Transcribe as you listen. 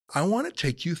I want to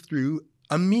take you through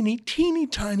a teeny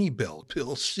tiny bill,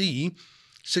 Bill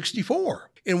C-64,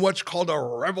 in what's called a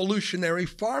revolutionary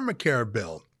pharmacare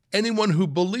bill. Anyone who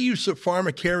believes that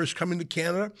pharmacare is coming to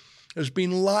Canada is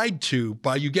being lied to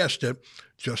by, you guessed it,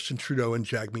 Justin Trudeau and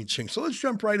Jagmeet Singh. So let's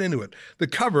jump right into it. The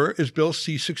cover is Bill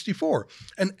C-64,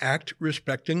 an act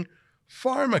respecting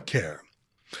pharmacare.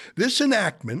 This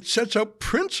enactment sets out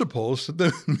principles that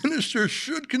the minister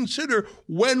should consider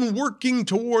when working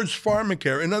towards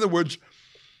pharmacare. In other words,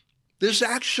 this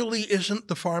actually isn't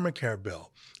the pharmacare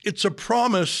bill. It's a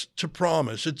promise to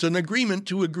promise. It's an agreement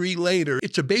to agree later.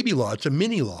 It's a baby law. It's a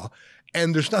mini law.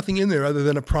 And there's nothing in there other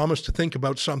than a promise to think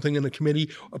about something in a committee,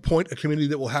 appoint a committee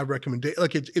that will have recommendations.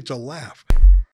 Like it's a laugh.